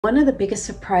One of the biggest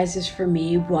surprises for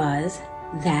me was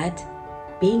that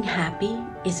being happy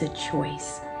is a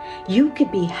choice. You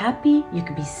could be happy, you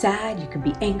could be sad, you could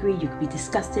be angry, you could be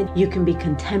disgusted, you can be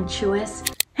contemptuous.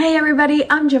 Hey everybody,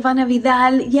 I'm Jovanna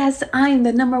Vidal. Yes, I'm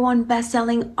the #1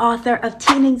 best-selling author of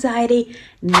Teen Anxiety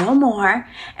No More.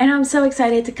 And I'm so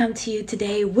excited to come to you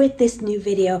today with this new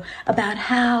video about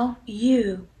how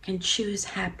you can choose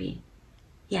happy.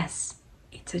 Yes,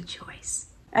 it's a choice.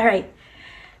 All right.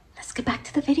 Let's get back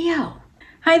to the video.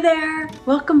 Hi there,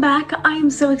 welcome back.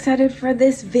 I'm so excited for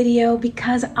this video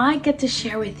because I get to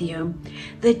share with you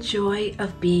the joy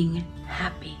of being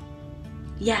happy.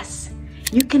 Yes,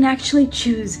 you can actually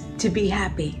choose to be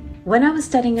happy. When I was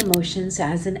studying emotions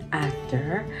as an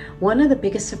actor, one of the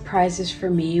biggest surprises for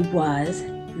me was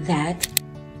that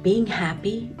being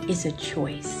happy is a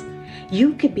choice.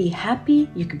 You could be happy,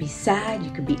 you could be sad,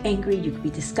 you could be angry, you could be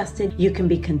disgusted, you can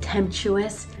be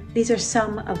contemptuous. These are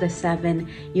some of the 7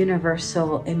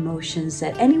 universal emotions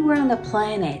that anywhere on the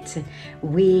planet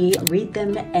we read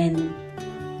them and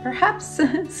perhaps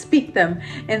speak them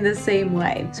in the same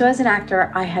way. So as an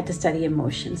actor, I had to study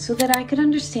emotions so that I could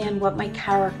understand what my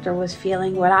character was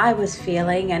feeling, what I was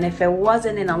feeling, and if it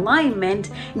wasn't in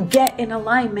alignment, get in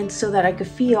alignment so that I could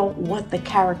feel what the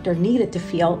character needed to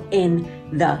feel in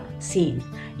the scene.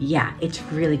 Yeah, it's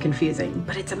really confusing,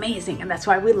 but it's amazing, and that's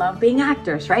why we love being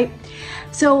actors, right?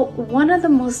 So one of the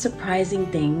most surprising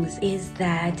things is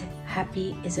that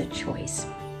happy is a choice.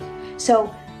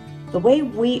 So the way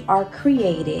we are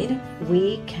created,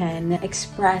 we can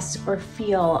express or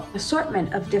feel an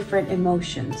assortment of different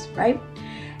emotions, right?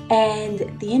 And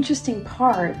the interesting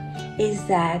part is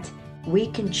that we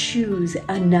can choose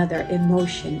another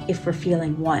emotion if we're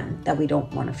feeling one that we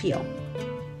don't want to feel.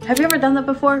 Have you ever done that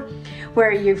before?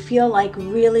 Where you feel like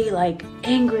really like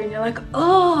angry and you're like,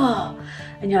 oh,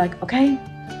 and you're like, okay,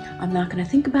 I'm not gonna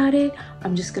think about it.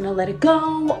 I'm just gonna let it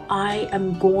go. I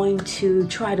am going to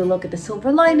try to look at the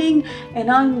silver lining and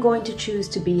I'm going to choose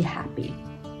to be happy.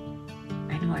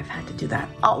 I know I've had to do that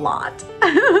a lot.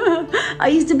 I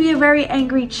used to be a very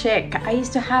angry chick. I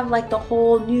used to have like the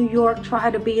whole New York try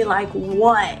to be like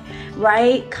what,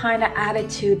 right? Kind of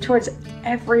attitude towards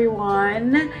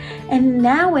everyone. And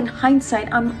now in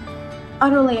hindsight, I'm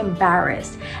utterly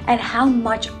embarrassed at how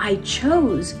much I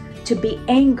chose to be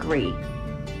angry.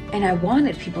 And I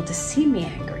wanted people to see me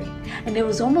angry. And it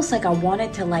was almost like I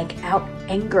wanted to like out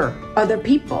anger other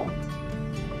people,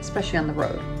 especially on the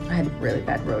road. I had really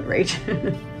bad road rage.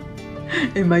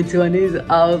 In my 20s,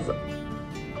 I was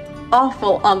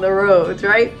awful on the roads,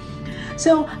 right?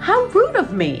 So how rude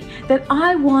of me that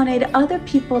I wanted other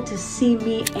people to see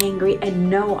me angry and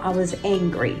know I was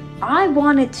angry. I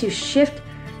wanted to shift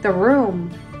the room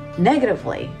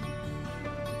negatively,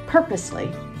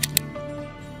 purposely.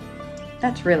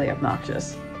 That's really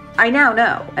obnoxious. I now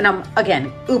know, and I'm,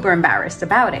 again, uber embarrassed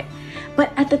about it.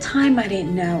 But at the time, I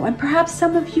didn't know, and perhaps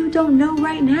some of you don't know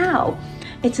right now.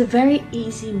 It's a very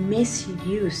easy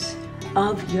misuse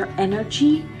of your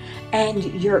energy and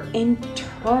your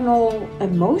internal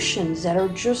emotions that are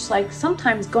just like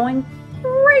sometimes going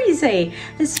crazy,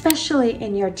 especially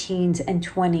in your teens and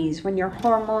 20s when your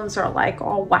hormones are like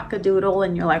all wackadoodle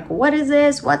and you're like, what is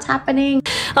this? What's happening?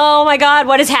 Oh my God,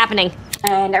 what is happening?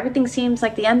 And everything seems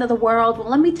like the end of the world. Well,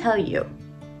 let me tell you,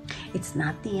 it's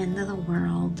not the end of the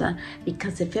world,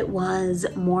 because if it was,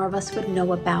 more of us would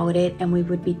know about it and we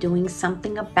would be doing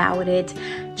something about it.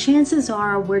 Chances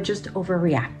are we're just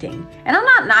overreacting. And I'm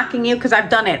not knocking you because I've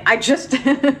done it. I just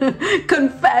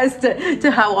confessed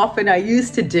to how often I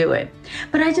used to do it.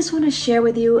 But I just want to share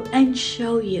with you and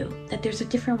show you that there's a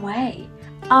different way,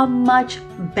 a much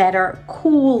better,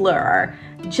 cooler,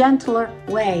 gentler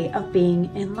way of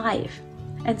being in life.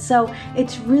 And so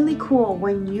it's really cool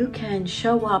when you can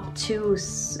show up to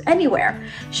anywhere,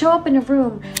 show up in a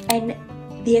room and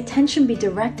the attention be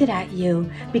directed at you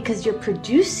because you're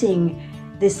producing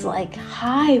this like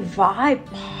high vibe,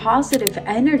 positive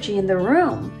energy in the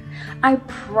room. I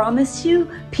promise you,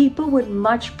 people would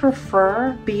much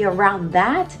prefer be around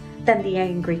that than the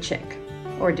angry chick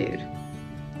or dude.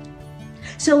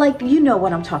 So like, you know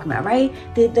what I'm talking about, right?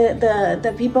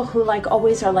 The people who like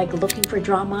always are like looking for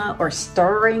drama or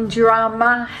stirring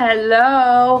drama.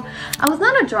 Hello. I was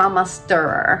not a drama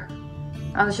stirrer.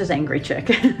 I was just angry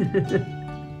chick.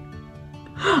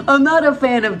 I'm not a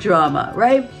fan of drama,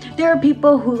 right? There are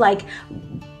people who like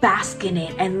bask in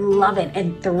it and love it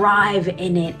and thrive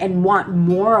in it and want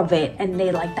more of it. And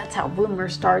they like, that's how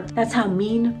rumors start. That's how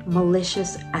mean,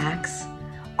 malicious acts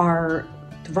are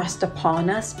thrust upon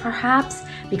us, perhaps,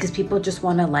 because people just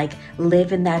want to like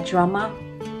live in that drama.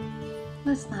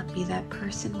 Let's not be that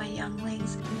person, my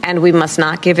younglings. And we must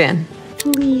not give in.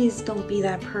 please don't be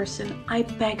that person. I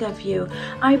beg of you.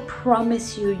 I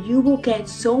promise you, you will get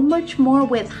so much more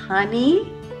with honey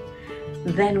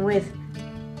than with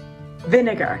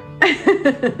vinegar.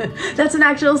 That's an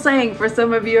actual saying for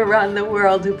some of you around the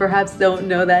world who perhaps don't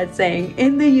know that saying.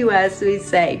 In the US, we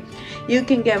say, you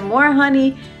can get more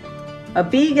honey, a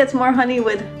bee gets more honey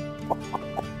with,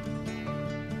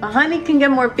 a honey can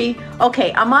get more bee.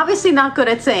 Okay, I'm obviously not good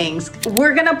at sayings.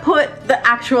 We're gonna put the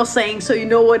actual saying so you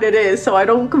know what it is, so I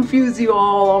don't confuse you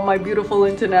all my beautiful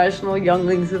international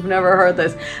younglings who've never heard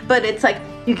this. But it's like,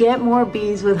 you get more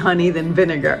bees with honey than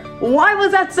vinegar. Why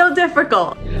was that so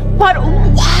difficult? But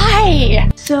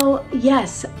why? So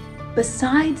yes,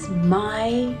 besides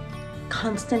my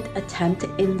constant attempt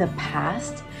in the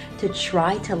past to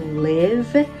try to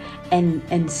live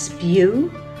and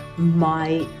spew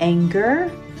my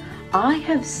anger, I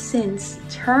have since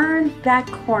turned that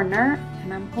corner,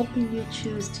 and I'm hoping you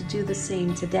choose to do the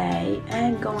same today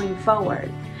and going forward,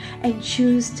 and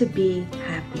choose to be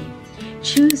happy.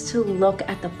 Choose to look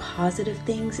at the positive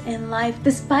things in life,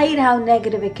 despite how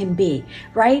negative it can be,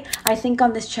 right? I think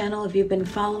on this channel, if you've been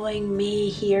following me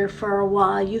here for a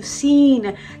while, you've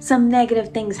seen some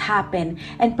negative things happen,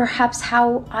 and perhaps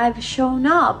how I've shown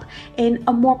up in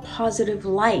a more positive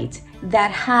light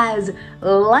that has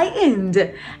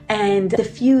lightened and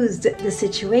diffused the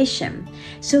situation.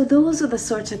 So those are the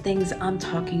sorts of things I'm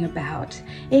talking about.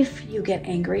 If you get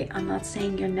angry, I'm not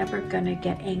saying you're never gonna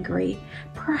get angry.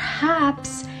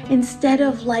 Perhaps instead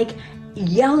of like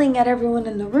yelling at everyone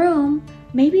in the room,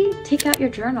 maybe take out your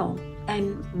journal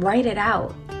and write it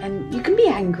out. And you can be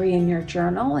angry in your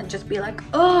journal and just be like,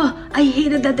 oh, I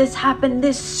hated that this happened,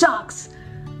 this sucks.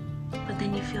 But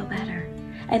then you feel better.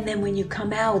 And then when you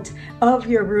come out of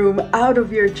your room, out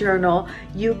of your journal,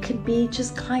 you can be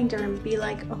just kinder and be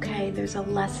like, okay, there's a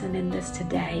lesson in this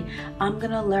today. I'm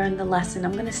gonna learn the lesson.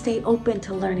 I'm gonna stay open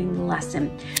to learning the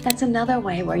lesson. That's another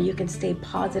way where you can stay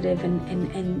positive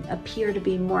and appear to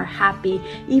be more happy,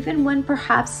 even when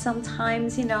perhaps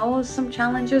sometimes, you know, some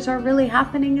challenges are really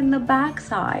happening in the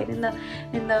backside, in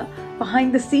the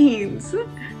behind the scenes,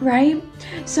 right?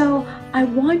 So I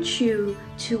want you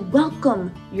to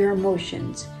welcome your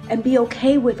emotions and be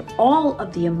okay with all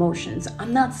of the emotions.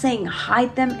 I'm not saying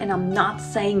hide them, and I'm not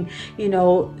saying, you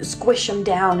know, squish them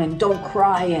down and don't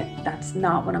cry. And that's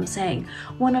not what I'm saying.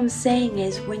 What I'm saying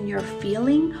is when you're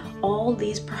feeling all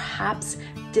these perhaps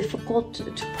difficult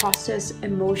to process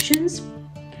emotions,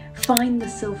 find the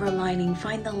silver lining,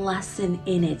 find the lesson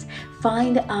in it,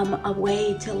 find a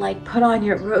way to like put on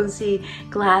your rosy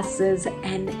glasses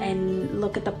and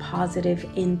look at the positive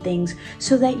in things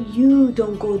so that you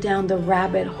don't go down the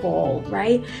rabbit hole,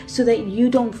 right? So that you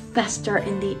don't fester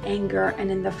in the anger and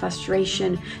in the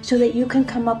frustration, so that you can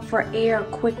come up for air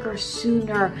quicker,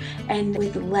 sooner, and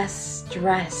with less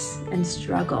stress and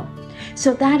struggle.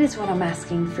 So that is what I'm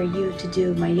asking for you to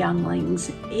do, my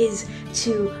younglings, is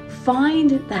to find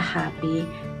the happy,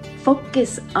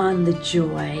 focus on the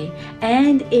joy,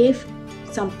 and if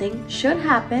something should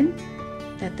happen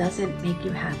that doesn't make you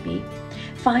happy,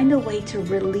 find a way to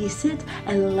release it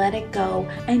and let it go,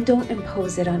 and don't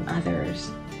impose it on others.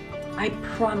 I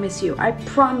promise you,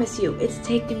 it's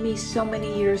taken me so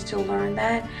many years to learn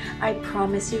that. I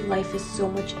promise you, life is so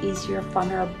much easier,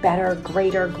 funner, better,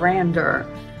 greater, grander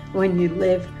when you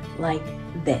live like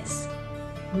this,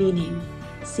 meaning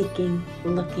seeking,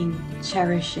 looking,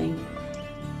 cherishing,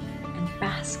 and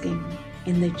basking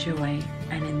in the joy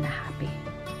and in the happy.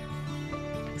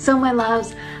 So my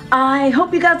loves, I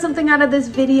hope you got something out of this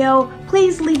video.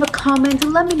 Please leave a comment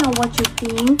and let me know what you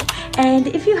think. And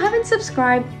if you haven't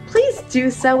subscribed, please do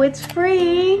so, it's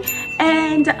free.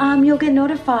 And you'll get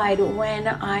notified when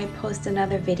I post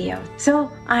another video.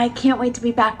 So I can't wait to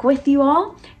be back with you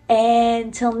all.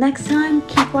 Until next time,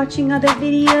 keep watching other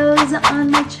videos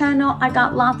on my channel. I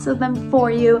got lots of them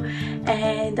for you,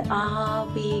 and I'll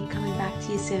be coming back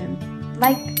to you soon.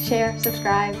 Like, share,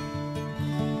 subscribe,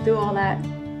 do all that.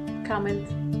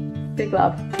 Comment. Big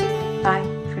love. Bye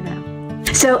for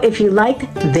now. So if you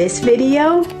liked this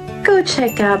video, go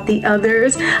check out the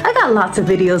others. I got lots of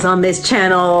videos on this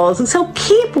channel, so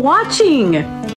keep watching.